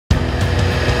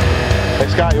Hey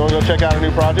Scott, you want to go check out our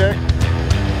new project?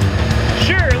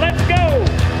 Sure, let's go!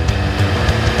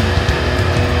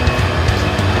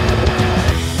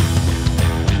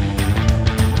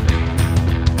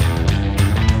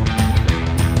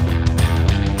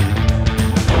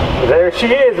 There she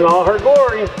is in all her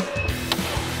glory.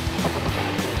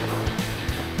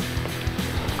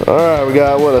 Alright, we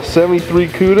got what, a 73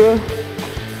 Cuda?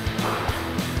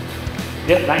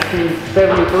 Yep,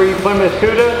 1973 Plymouth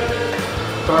Cuda.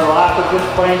 Started life with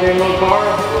this plain Jane little car.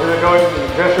 We're going to go ahead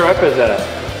and dress her up as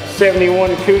a 71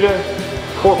 Cuda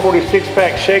 446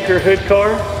 pack shaker hood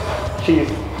car. She's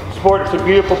sporting some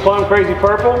beautiful plum crazy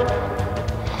purple.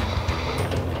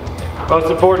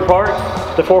 Most important part,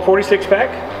 the 446 pack.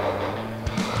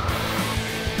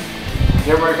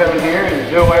 Then we're going to come in here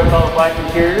and do away with all the black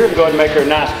interior and go ahead and make her a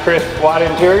nice crisp white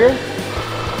interior.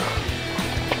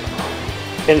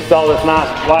 Install this nice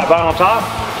white vinyl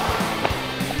top.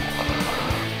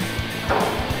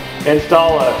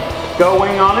 Install a go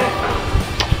wing on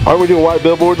it. Are we doing white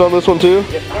billboards on this one too?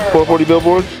 Yes, sir. 440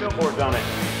 billboards? Billboards on it.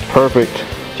 Perfect.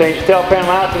 Change the tail panel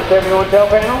out to the 71 tail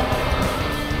panel.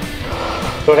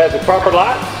 So it has the proper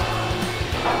lights.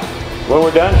 When we're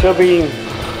done, she'll be,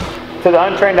 to the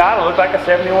untrained eye, it'll look like a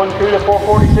 71 Cuda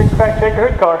 446 pack shaker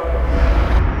hood car.